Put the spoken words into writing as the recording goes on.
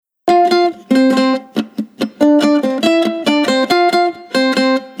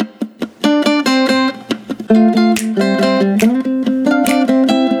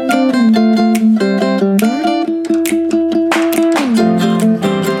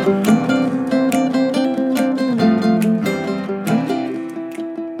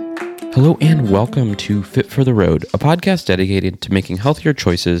Hello and welcome to Fit for the Road, a podcast dedicated to making healthier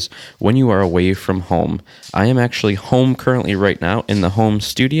choices when you are away from home. I am actually home currently right now in the home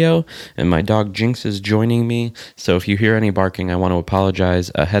studio, and my dog Jinx is joining me. So if you hear any barking, I want to apologize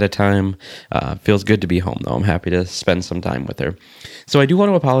ahead of time. Feels good to be home though. I'm happy to spend some time with her. So I do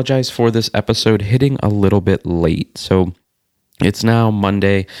want to apologize for this episode hitting a little bit late. So it's now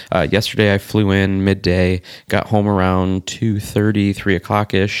Monday. Yesterday I flew in midday, got home around 2:30, 3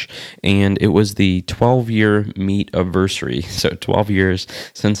 o'clock-ish, and it was the 12-year meet anniversary. So 12 years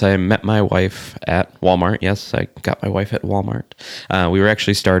since I met my wife at Walmart. Yes, I got my wife at Walmart. We were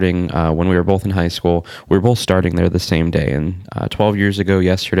actually starting, when we were both in high school, we were both starting there the same day. And 12 years ago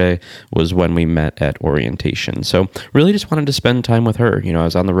yesterday was when we met at orientation. So really just wanted to spend time with her. You know, I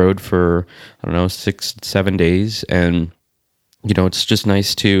was on the road for, 6-7 days, and it's just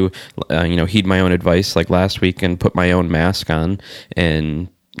nice to, heed my own advice like last week and put my own mask on and,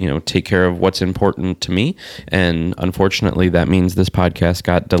 take care of what's important to me. And unfortunately, that means this podcast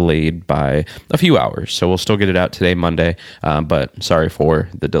got delayed by a few hours. So we'll still get it out today, Monday, but sorry for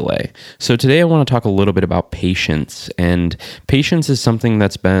the delay. So today I want to talk a little bit about patience. And patience is something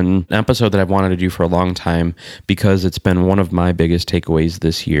that's been an episode that I've wanted to do for a long time because it's been one of my biggest takeaways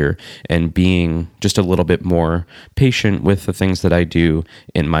this year, and being just a little bit more patient with the things that I do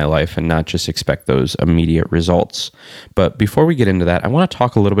in my life and not just expect those immediate results. But before we get into that, I want to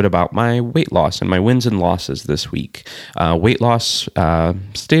talk a little bit about my weight loss and my wins and losses this week. Weight loss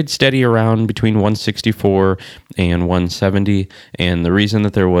stayed steady around between 164 and 170, and the reason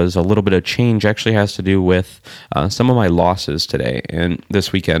that there was a little bit of change actually has to do with some of my losses today and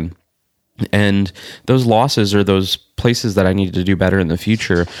this weekend. And those losses, or those places that I need to do better in the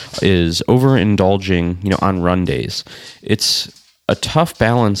future, is overindulging, on run days. It's a tough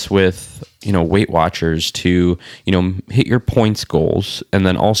balance with, Weight Watchers to, hit your points goals. And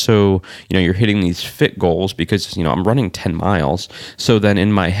then also, you're hitting these fit goals because, I'm running 10 miles. So then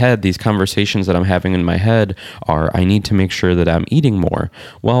in my head, these conversations that I'm having in my head are, I need to make sure that I'm eating more.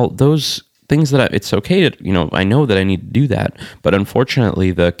 Well, those things that it's okay to, I know that I need to do that, but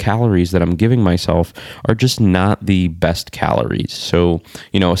unfortunately the calories that I'm giving myself are just not the best calories. So,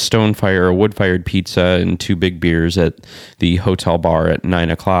 a stone fire, a wood-fired pizza, and 2 big beers at the hotel bar at 9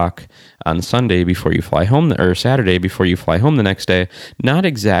 o'clock on Sunday before you fly home, or Saturday before you fly home the next day, not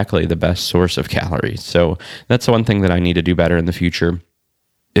exactly the best source of calories. So that's one thing that I need to do better in the future,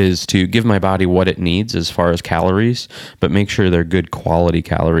 is to give my body what it needs as far as calories, but make sure they're good quality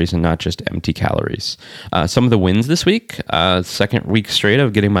calories and not just empty calories. Some of the wins this week, second week straight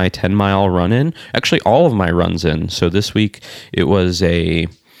of getting my 10-mile run in, actually all of my runs in. So this week it was a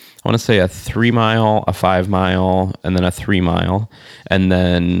 3-mile, a 5-mile, and then a 3-mile, and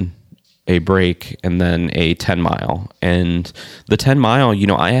then a break, and then a 10-mile. And the 10-mile,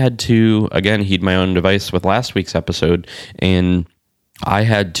 I had to, again, heed my own advice with last week's episode, and I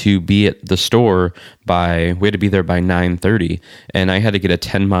had to be at the store we had to be there by 9:30, and I had to get a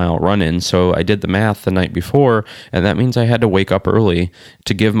 10-mile run in. So I did the math the night before, and that means I had to wake up early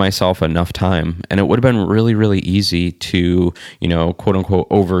to give myself enough time. And it would have been really, really easy to, quote unquote,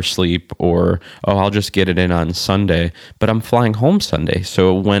 oversleep, or, I'll just get it in on Sunday. But I'm flying home Sunday.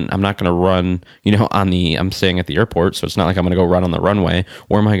 So when I'm not going to run, I'm staying at the airport. So it's not like I'm going to go run on the runway.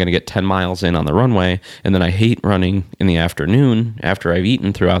 Or am I going to get 10 miles in on the runway? And then I hate running in the afternoon after I've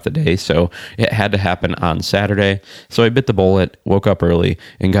eaten throughout the day. So it had to happen on Saturday. So I bit the bullet, woke up early,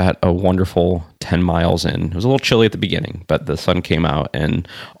 and got a wonderful 10 miles in. It was a little chilly at the beginning, but the sun came out and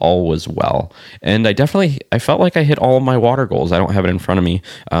all was well. And I felt like I hit all of my water goals. I don't have it in front of me,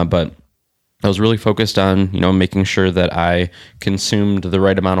 but I was really focused on, making sure that I consumed the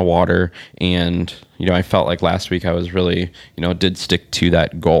right amount of water. And, I felt like last week I was really, did stick to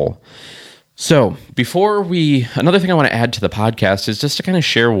that goal. So another thing I want to add to the podcast is just to kind of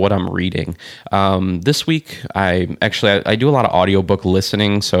share what I'm reading. This week, I do a lot of audiobook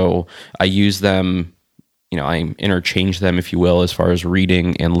listening, so I use them, I interchange them, if you will, as far as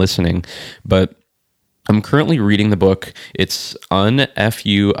reading and listening. But I'm currently reading the book. It's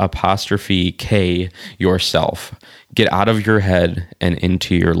UNFU' Yourself. Get out of your head and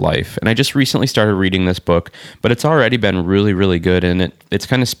into your life. And I just recently started reading this book, but it's already been really, really good. And it's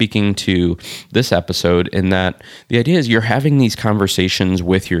kind of speaking to this episode in that the idea is you're having these conversations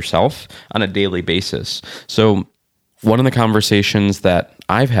with yourself on a daily basis. So one of the conversations that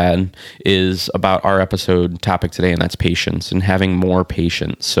I've had is about our episode topic today, and that's patience and having more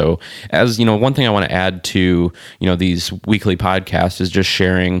patience. So, as you know, one thing I want to add to, these weekly podcasts is just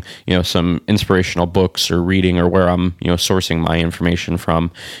sharing, some inspirational books or reading or where I'm, sourcing my information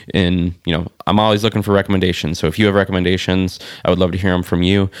from. And, I'm always looking for recommendations. So if you have recommendations, I would love to hear them from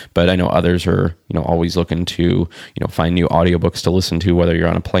you. But I know others are, always looking to, find new audiobooks to listen to, whether you're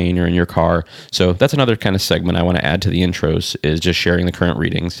on a plane or in your car. So that's another kind of segment I want to add to the intros, is just sharing the current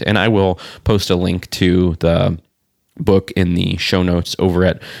readings. And I will post a link to the book in the show notes over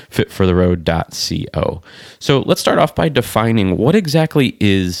at fitfortheroad.co. So let's start off by defining what exactly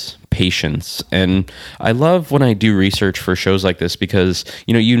is patience. And I love when I do research for shows like this, because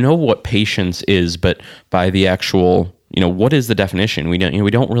you know what patience is, but by the actual what is the definition? We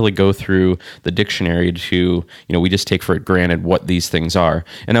don't really go through the dictionary to, we just take for granted what these things are.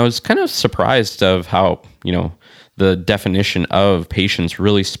 And I was kind of surprised of how, the definition of patience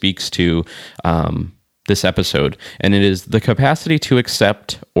really speaks to this episode. And it is the capacity to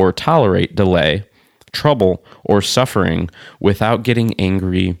accept or tolerate delay, trouble, or suffering without getting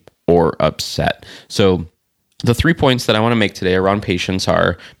angry or upset. So the 3 points that I want to make today around patience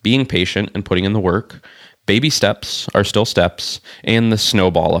are being patient and putting in the work, baby steps are still steps, and the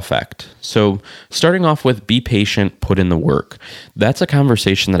snowball effect. So starting off with be patient, put in the work. That's a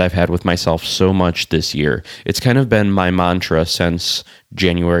conversation that I've had with myself so much this year. It's kind of been my mantra since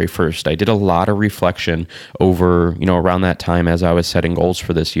January 1st. I did a lot of reflection over, around that time as I was setting goals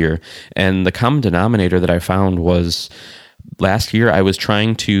for this year. And the common denominator that I found was last year I was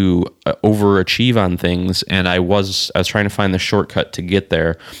trying to overachieve on things, and I was trying to find the shortcut to get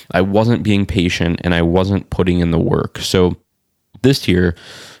there. I wasn't being patient, and I wasn't putting in the work. So this year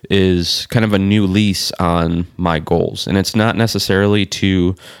is kind of a new lease on my goals, and it's not necessarily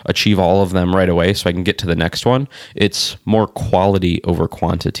to achieve all of them right away so I can get to the next one. It's more quality over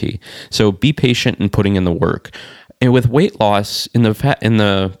quantity. So be patient in putting in the work. And with weight loss, in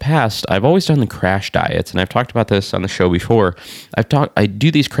the past, I've always done the crash diets, and I've talked about this on the show before. I do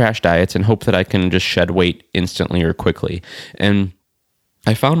these crash diets and hope that I can just shed weight instantly or quickly. And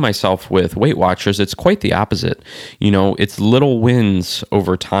I found myself with Weight Watchers, it's quite the opposite. It's little wins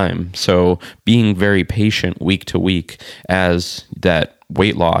over time. So being very patient week to week as that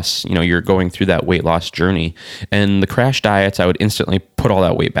weight loss, you're going through that weight loss journey. And the crash diets, I would instantly put all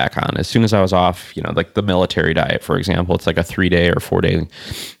that weight back on. As soon as I was off, like the military diet, for example, it's like a 3-day or 4-day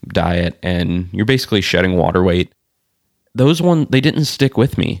diet, and you're basically shedding water weight. Those they didn't stick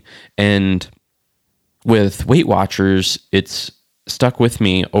with me. And with Weight Watchers, it's stuck with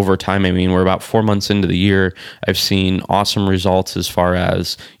me over time. I mean, we're about 4 months into the year. I've seen awesome results as far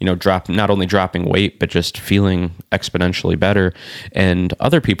as, not only dropping weight, but just feeling exponentially better. And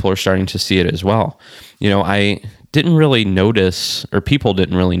other people are starting to see it as well. I didn't really notice, or people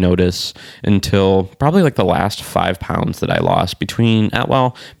didn't really notice, until probably like the last 5 pounds that I lost between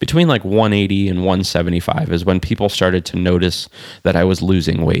like 180 and 175 is when people started to notice that I was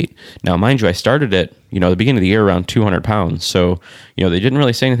losing weight. Now, mind you, I started at, the beginning of the year around 200 pounds. So, they didn't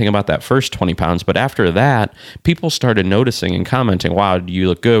really say anything about that first 20 pounds. But after that, people started noticing and commenting, wow, you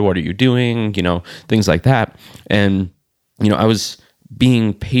look good. What are you doing? Things like that. And, I was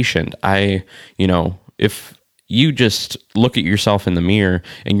being patient. If you just look at yourself in the mirror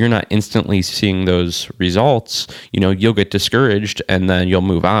and you're not instantly seeing those results, you'll get discouraged and then you'll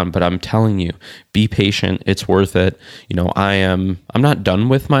move on. But I'm telling you, be patient. It's worth it. I'm not done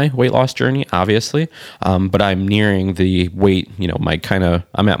with my weight loss journey, obviously, but I'm nearing the weight,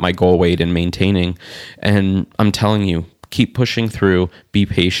 I'm at my goal weight and maintaining. And I'm telling you, keep pushing through, be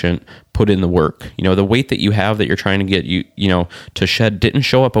patient, put in the work. The weight that you have that you're trying to get to shed didn't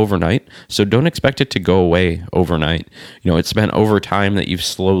show up overnight. So don't expect it to go away overnight. It's been over time that you've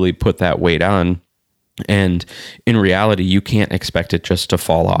slowly put that weight on. And in reality, you can't expect it just to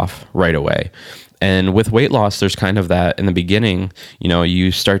fall off right away. And with weight loss, there's kind of that in the beginning,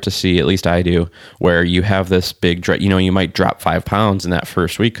 you start to see, at least I do, where you have this big, you might drop 5 pounds in that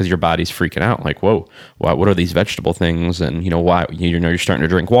first week because your body's freaking out. Like, whoa, what are these vegetable things? And why, you're starting to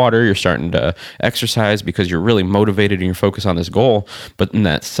drink water, you're starting to exercise because you're really motivated and you're focused on this goal. But in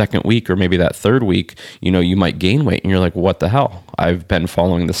that second week or maybe that third week, you might gain weight and you're like, what the hell? I've been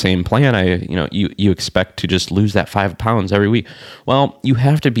following the same plan. You expect to just lose that 5 pounds every week. Well, you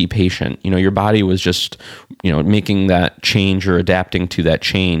have to be patient. Your body was just, making that change or adapting to that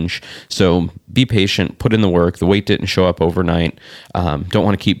change. So be patient, put in the work. The weight didn't show up overnight. Don't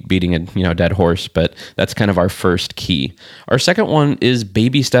want to keep beating a dead horse, but that's kind of our first key. Our second one is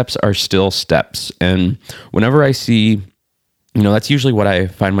baby steps are still steps. And whenever I see That's usually what I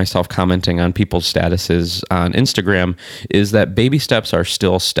find myself commenting on people's statuses on Instagram, is that baby steps are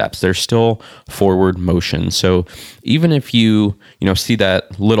still steps. They're still forward motion. So even if you see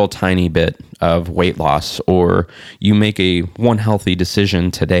that little tiny bit of weight loss, or you make a one healthy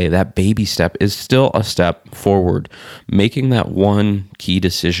decision today, that baby step is still a step forward. Making that one key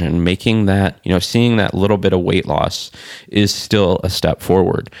decision, making that, seeing that little bit of weight loss is still a step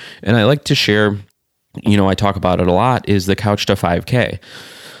forward. And I like to share, I talk about it a lot, is the Couch to 5K.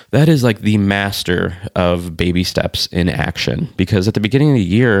 That is like the master of baby steps in action, because at the beginning of the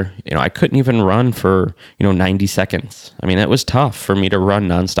year, I couldn't even run for, 90 seconds. I mean, it was tough for me to run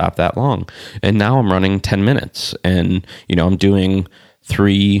nonstop that long. And now I'm running 10 minutes and, I'm doing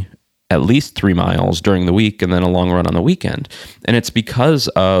at least 3 miles during the week and then a long run on the weekend. And it's because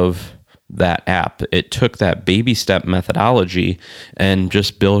of that app. It took that baby step methodology and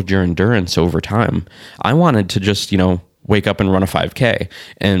just build your endurance over time. I wanted to just, wake up and run a 5K,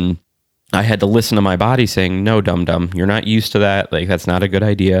 and I had to listen to my body saying, no, dum-dum, you're not used to that. Like, that's not a good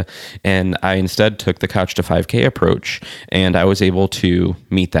idea. And I instead took the Couch to 5K approach, and I was able to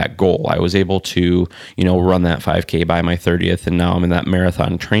meet that goal. I was able to, run that 5K by my 30th. And now I'm in that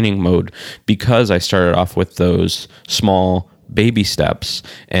marathon training mode because I started off with those small baby steps,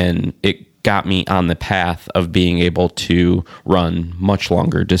 and it got me on the path of being able to run much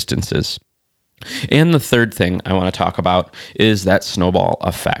longer distances. And the third thing I want to talk about is that snowball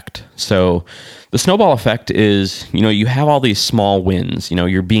effect. So the snowball effect is, you have all these small wins,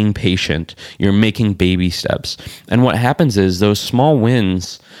 you're being patient, you're making baby steps. And what happens is those small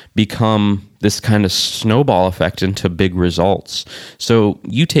wins become this kind of snowball effect into big results. So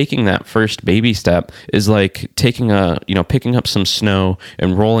you taking that first baby step is like picking up some snow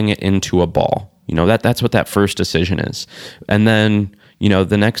and rolling it into a ball. That's what that first decision is. And then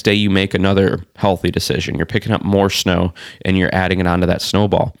the next day you make another healthy decision. You're picking up more snow and you're adding it onto that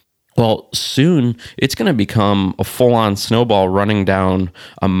snowball. Well, soon it's going to become a full-on snowball running down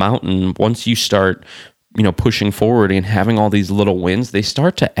a mountain. Once you start, pushing forward and having all these little wins, they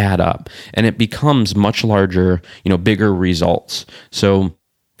start to add up and it becomes much larger, bigger results. So,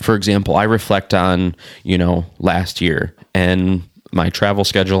 for example, I reflect on, last year and my travel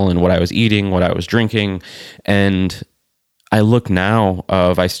schedule and what I was eating, what I was drinking, and I look now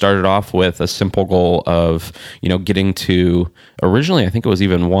I started off with a simple goal of, getting to, originally, I think it was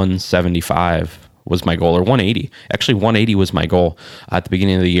even 175 was my goal, or 180. Actually, 180 was my goal at the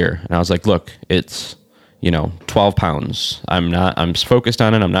beginning of the year. And I was like, look, it's, 12 pounds. I'm focused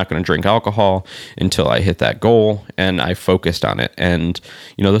on it. I'm not going to drink alcohol until I hit that goal. And I focused on it. And,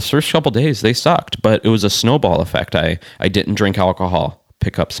 the first couple of days, they sucked, but it was a snowball effect. I didn't drink alcohol,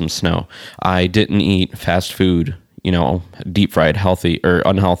 pick up some snow. I didn't eat fast food, deep fried, healthy or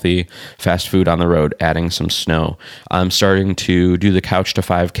unhealthy fast food on the road, adding some snow. I'm starting to do the Couch to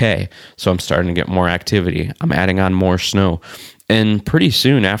 5K. So I'm starting to get more activity. I'm adding on more snow. And pretty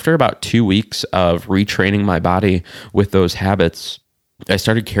soon, after about 2 weeks of retraining my body with those habits, I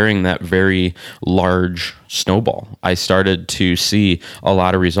started carrying that very large snowball. I started to see a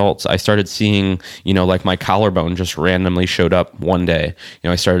lot of results. I started seeing, like my collarbone just randomly showed up one day.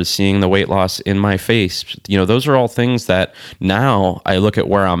 I started seeing the weight loss in my face. Those are all things that now I look at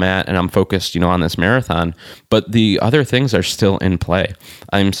where I'm at and I'm focused, on this marathon, but the other things are still in play.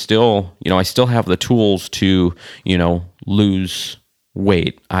 I'm still, I still have the tools to, lose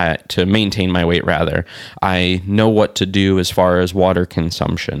weight, to maintain my weight rather. I know what to do as far as water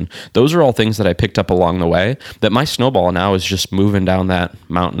consumption. Those are all things that I picked up along the way, that my snowball now is just moving down that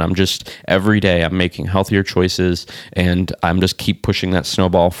mountain. Every day I'm making healthier choices and I'm just keep pushing that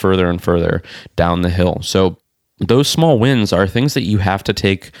snowball further and further down the hill. So those small wins are things that you have to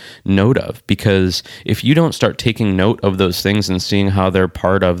take note of, because if you don't start taking note of those things and seeing how they're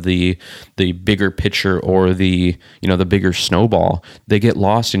part of the bigger picture or the bigger snowball, they get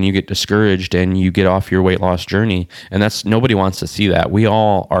lost and you get discouraged and you get off your weight loss journey. And nobody wants to see that. We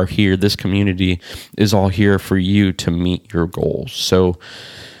all are here. This community is all here for you to meet your goals. So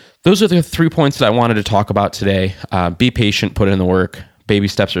those are the 3 points that I wanted to talk about today. Be patient, put in the work. Baby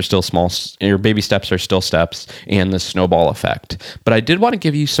steps are still small, your baby steps are still steps, and the snowball effect. But I did want to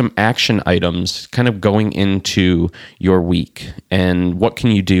give you some action items kind of going into your week and what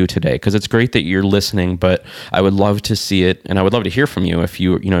can you do today? Because it's great that you're listening, but I would love to see it and I would love to hear from you if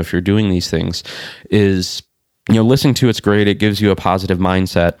if you're doing these things. Listening to it's great. It gives you a positive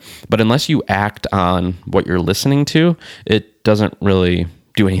mindset, but unless you act on what you're listening to, it doesn't really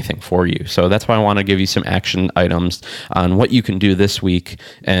do anything for you. So that's why I want to give you some action items on what you can do this week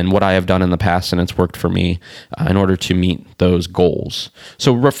and what I have done in the past, and it's worked for me in order to meet those goals.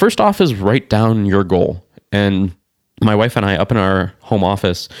 So first off is write down your goal. And my wife and I, up in our home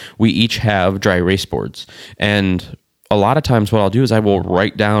office, we each have dry erase boards. And a lot of times what I'll do is I will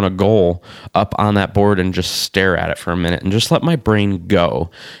write down a goal up on that board and just stare at it for a minute and just let my brain go.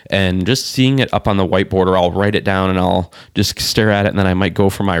 And just seeing it up on the whiteboard, or I'll write it down and I'll just stare at it, and then I might go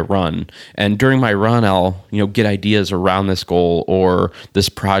for my run. And during my run, I'll, get ideas around this goal or this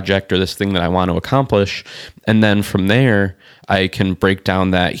project or this thing that I want to accomplish. And then from there, I can break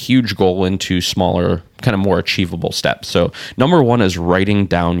down that huge goal into smaller, kind of more achievable steps. So number one is writing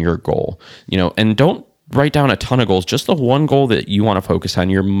down your goal, and don't write down a ton of goals, just the one goal that you want to focus on,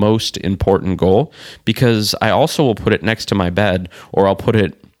 your most important goal, because I also will put it next to my bed, or I'll put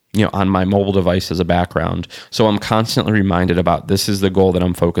it on my mobile device as a background. So I'm constantly reminded about, this is the goal that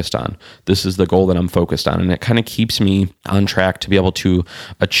I'm focused on. This is the goal that I'm focused on. And it kind of keeps me on track to be able to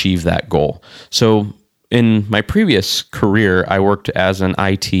achieve that goal. So in my previous career, I worked as an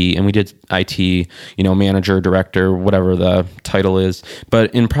IT, and we did IT, manager, director, whatever the title is.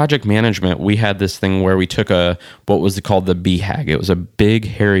 But in project management, we had this thing where we took what was called the BHAG. It was a big,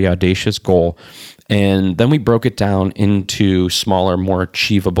 hairy, audacious goal. And then we broke it down into smaller, more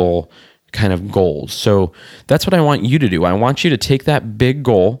achievable kind of goals. So that's what I want you to do. I want you to take that big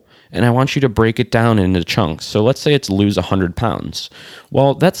goal, and I want you to break it down into chunks. So let's say it's lose 100 pounds.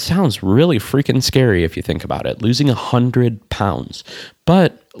 Well, that sounds really freaking scary if you think about it, losing 100 pounds.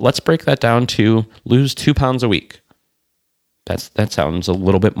 But let's break that down to lose 2 pounds a week. That sounds a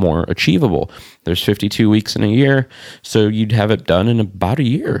little bit more achievable. There's 52 weeks in a year, so you'd have it done in about a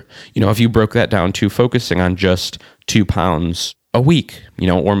year. If you broke that down to focusing on just 2 pounds a week,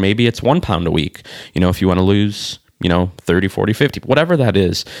 or maybe it's 1 pound a week, if you want to lose 30, 40, 50, whatever that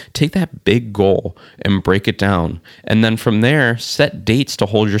is, take that big goal and break it down. And then from there, set dates to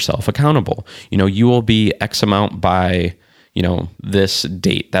hold yourself accountable. You will be X amount by, this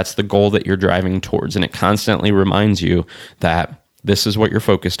date. That's the goal that you're driving towards. And it constantly reminds you that this is what you're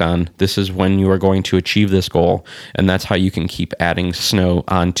focused on. This is when you are going to achieve this goal. And that's how you can keep adding snow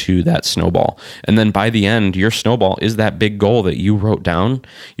onto that snowball. And then by the end, your snowball is that big goal that you wrote down.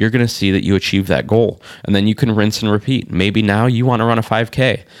 You're going to see that you achieve that goal. And then you can rinse and repeat. Maybe now you want to run a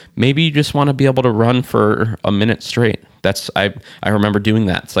 5K. Maybe you just want to be able to run for a minute straight. I remember doing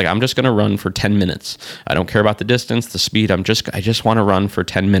that. It's like, I'm just going to run for 10 minutes. I don't care about the distance, the speed. I just want to run for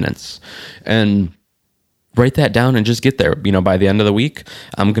 10 minutes. And write that down and just get there. By the end of the week,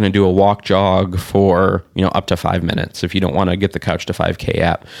 I'm going to do a walk jog for, up to 5 minutes if you don't want to get the Couch to 5K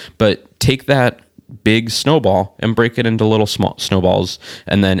app. But take that big snowball and break it into little small snowballs.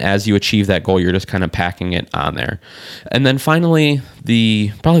 And then as you achieve that goal, you're just kind of packing it on there. And then finally,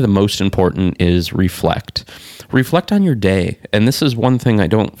 probably the most important is reflect. Reflect on your day. And this is one thing I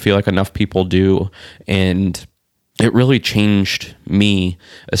don't feel like enough people do. And it really changed me,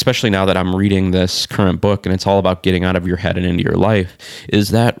 especially now that I'm reading this current book and it's all about getting out of your head and into your life, is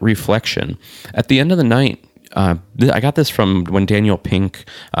that reflection. At the end of the night, I got this from when Daniel Pink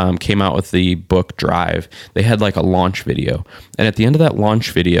came out with the book Drive. They had like a launch video. And at the end of that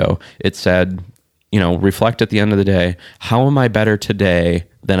launch video, it said, reflect at the end of the day. How am I better today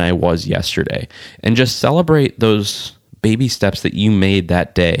than I was yesterday? And just celebrate those baby steps that you made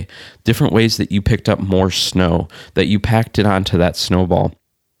that day, different ways that you picked up more snow, that you packed it onto that snowball,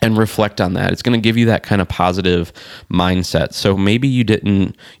 and reflect on that. It's going to give you that kind of positive mindset. So maybe you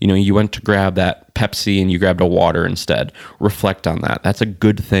didn't, you went to grab that Pepsi and you grabbed a water instead. Reflect on that. That's a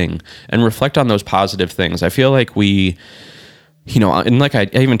good thing. And reflect on those positive things. I feel like we, and like I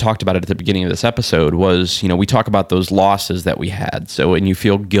even talked about it at the beginning of this episode, was, we talk about those losses that we had. So, and you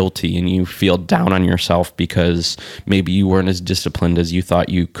feel guilty and you feel down on yourself because maybe you weren't as disciplined as you thought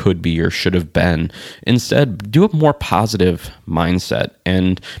you could be or should have been. Instead, do a more positive mindset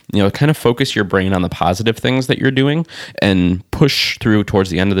and, kind of focus your brain on the positive things that you're doing and push through towards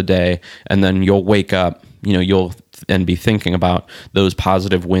the end of the day. And then you'll wake up, you'll and be thinking about those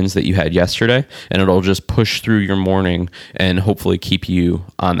positive wins that you had yesterday, and it'll just push through your morning and hopefully keep you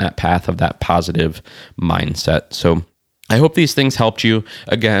on that path of that positive mindset. So I hope these things helped you.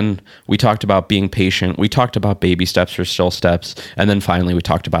 Again, we talked about being patient. We talked about baby steps or still steps. And then finally, we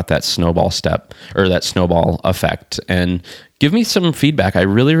talked about that snowball step or that snowball effect. And give me some feedback. I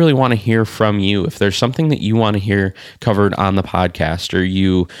really, really want to hear from you. If there's something that you want to hear covered on the podcast, or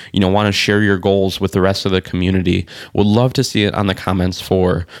you want to share your goals with the rest of the community, would love to see it on the comments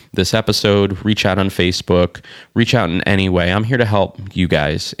for this episode. Reach out on Facebook, reach out in any way. I'm here to help you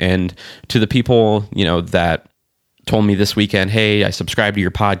guys. And to the people, that told me this weekend, hey, I subscribed to your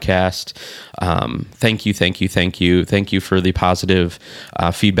podcast. Thank you. Thank you for the positive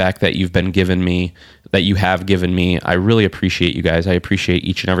feedback that you've been giving me, that you have given me. I really appreciate you guys. I appreciate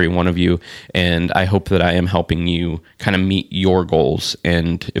each and every one of you. And I hope that I am helping you kind of meet your goals.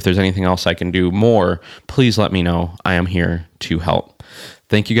 And if there's anything else I can do more, please let me know. I am here to help.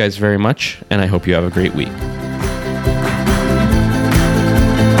 Thank you guys very much. And I hope you have a great week.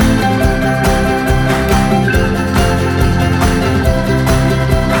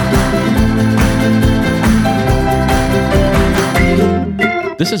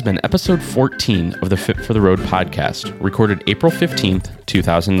 This has been episode 14 of the Fit for the Road podcast, recorded April 15th,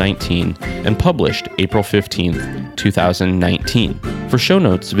 2019, and published April 15th, 2019. For show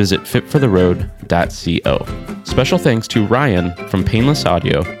notes, visit fitfortheroad.co. Special thanks to Ryan from Painless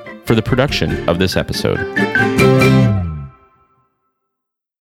Audio for the production of this episode.